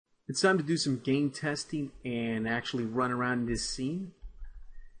It's time to do some game testing and actually run around this scene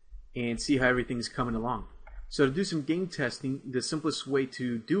and see how everything's coming along. So to do some game testing, the simplest way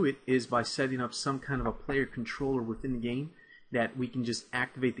to do it is by setting up some kind of a player controller within the game that we can just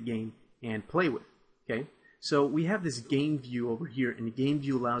activate the game and play with. Okay, so we have this game view over here, and the game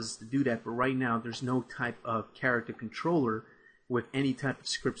view allows us to do that, but right now there's no type of character controller with any type of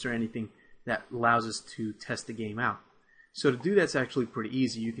scripts or anything that allows us to test the game out. So to do that's actually pretty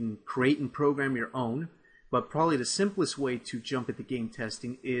easy. You can create and program your own, but probably the simplest way to jump at the game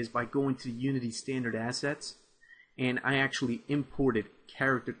testing is by going to the Unity standard assets. And I actually imported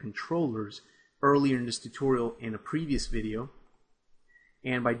character controllers earlier in this tutorial in a previous video.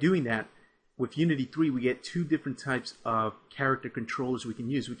 And by doing that, with Unity 3 we get two different types of character controllers we can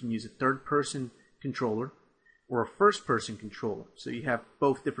use. We can use a third-person controller or a first-person controller. So you have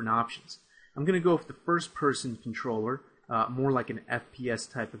both different options. I'm going to go with the first-person controller, more like an FPS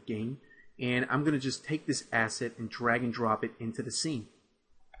type of game, and I'm going to just take this asset and drag and drop it into the scene.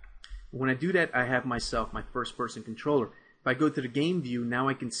 When I do that, I have myself my first-person controller. If I go to the game view, now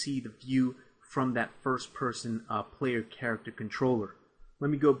I can see the view from that first-person player character controller.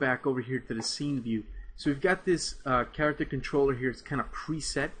 Let me go back over here to the scene view. So we've got this character controller here. It's kind of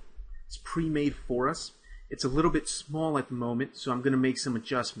preset. It's pre-made for us. It's a little bit small at the moment, so I'm going to make some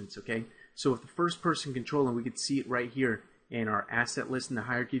adjustments, okay? So with the first-person controller, we can see it right here in our asset list in the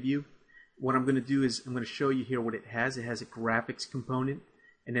hierarchy view. What I'm going to do is I'm going to show you here what it has. It has a graphics component,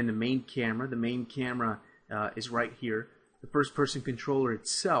 and then the main camera. The main camera is right here. The first-person controller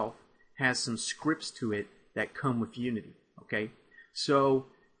itself has some scripts to it that come with Unity, okay? So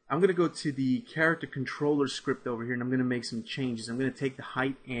I'm going to go to the character controller script over here, and I'm going to make some changes. I'm going to take the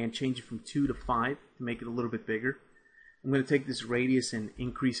height and change it from 2 to 5 to make it a little bit bigger. I'm going to take this radius and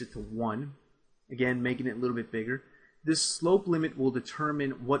increase it to 1. Again, making it a little bit bigger. This slope limit will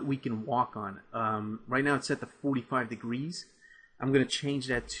determine what we can walk on. Right now it's set to 45 degrees. I'm going to change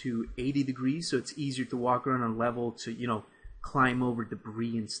that to 80 degrees so it's easier to walk around on level to, you know, climb over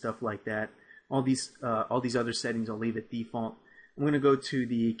debris and stuff like that. All these other settings I'll leave at default. I'm going to go to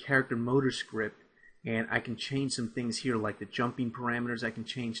the character motor script, and I can change some things here like the jumping parameters. I can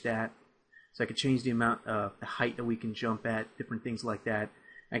change that. So I can change the amount of the height that we can jump at, different things like that.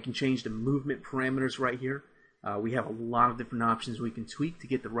 I can change the movement parameters right here. We have a lot of different options we can tweak to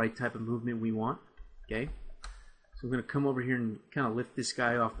get the right type of movement we want. Okay, so I'm going to come over here and kind of lift this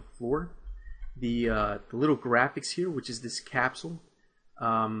guy off the floor. The little graphics here, which is this capsule,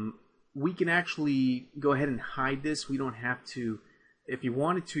 we can actually go ahead and hide this. We don't have to. If you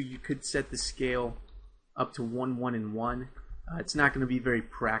wanted to, you could set the scale up to 1, 1, and 1. It's not going to be very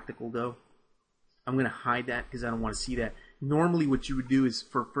practical though. I'm going to hide that because I don't want to see that. Normally what you would do is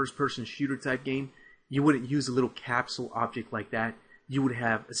for a first-person shooter type game, you wouldn't use a little capsule object like that. You would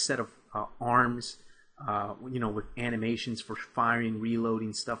have a set of arms, you know, with animations for firing,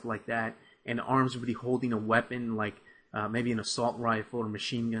 reloading, stuff like that. And the arms would be holding a weapon like maybe an assault rifle or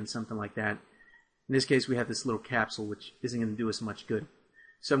machine gun, something like that. In this case, we have this little capsule, which isn't going to do us much good.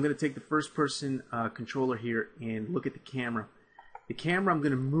 So I'm going to take the first-person controller here and look at the camera. The camera I'm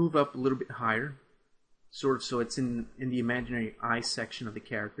going to move up a little bit higher, sort of so it's in the imaginary eye section of the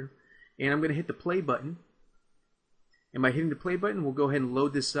character. And I'm going to hit the play button. And by hitting the play button, we'll go ahead and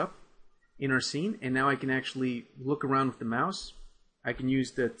load this up in our scene. And now I can actually look around with the mouse. I can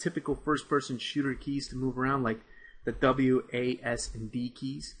use the typical first-person shooter keys to move around, like the W, A, S, and D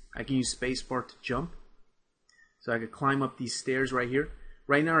keys. I can use spacebar to jump. So I could climb up these stairs right here.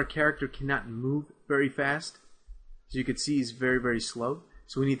 Right now our character cannot move very fast. As you can see, he's very, very slow.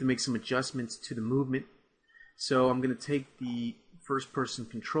 So we need to make some adjustments to the movement. So I'm going to take the first-person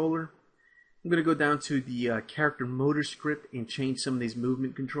controller. I'm going to go down to the character motor script and change some of these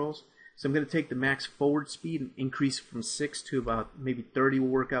movement controls. So I'm going to take the max forward speed and increase it from 6 to about maybe 30 will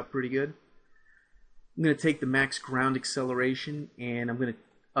work out pretty good. I'm going to take the max ground acceleration and I'm going to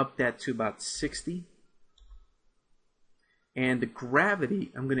up that to about 60. And the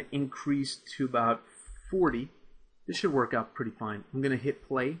gravity I'm going to increase to about 40. This should work out pretty fine. I'm going to hit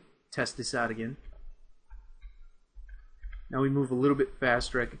play, test this out again. Now we move a little bit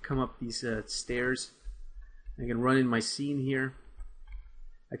faster. I could come up these stairs. I can run in my scene here.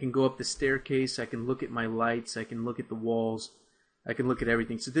 I can go up the staircase. I can look at my lights. I can look at the walls. I can look at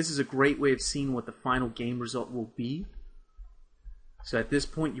everything. So this is a great way of seeing what the final game result will be. So at this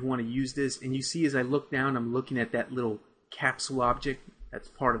point you want to use this. And you see as I look down, I'm looking at that little capsule object. That's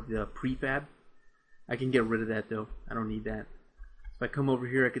part of the prefab. I can get rid of that though. I don't need that. If I come over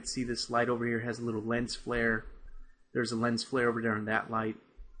here, I could see this light over here has a little lens flare. There's a lens flare over there on that light.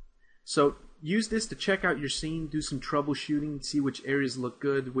 So use this to check out your scene, do some troubleshooting, see which areas look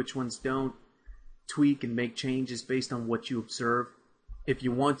good, which ones don't, tweak and make changes based on what you observe. If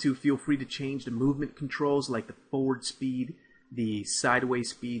you want to, feel free to change the movement controls like the forward speed, the sideways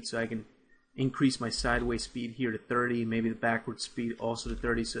speed, so I can increase my sideways speed here to 30, maybe the backward speed also to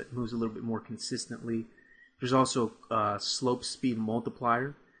 30 so it moves a little bit more consistently. There's also a slope speed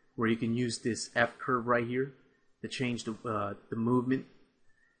multiplier where you can use this F curve right here to change the movement.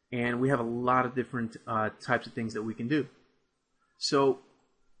 And we have a lot of different types of things that we can do. So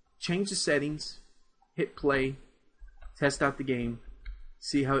change the settings, hit play, test out the game,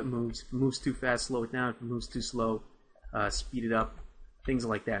 see how it moves. If it moves too fast, slow it down. If it moves too slow, speed it up. Things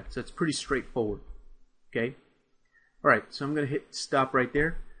like that. So it's pretty straightforward. Okay? Alright, so I'm going to hit stop right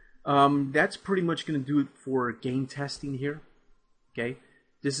there. That's pretty much going to do it for game testing here. Okay?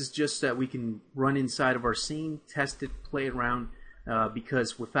 This is just that we can run inside of our scene, test it, play around,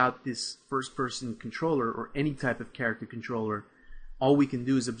 because without this first-person controller or any type of character controller, all we can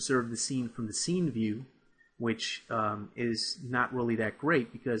do is observe the scene from the scene view, which is not really that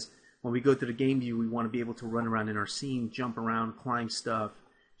great because when we go to the game view, we want to be able to run around in our scene, jump around, climb stuff,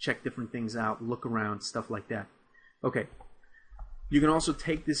 check different things out, look around, stuff like that. Okay. You can also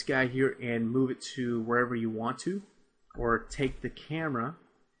take this guy here and move it to wherever you want to, or take the camera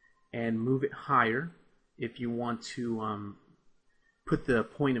and move it higher if you want to put the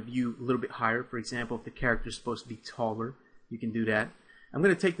point of view a little bit higher. For example, if the character is supposed to be taller, you can do that. I'm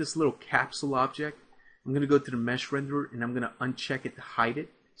going to take this little capsule object. I'm going to go to the mesh renderer and I'm going to uncheck it to hide it.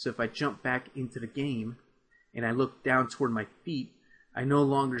 So if I jump back into the game and I look down toward my feet, I no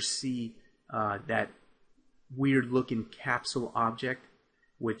longer see that weird looking capsule object,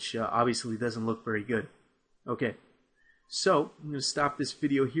 which obviously doesn't look very good. Okay, so I'm going to stop this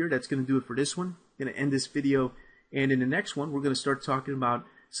video here. That's going to do it for this one. I'm going to end this video, and in the next one we're going to start talking about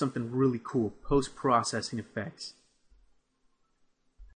something really cool, post-processing effects.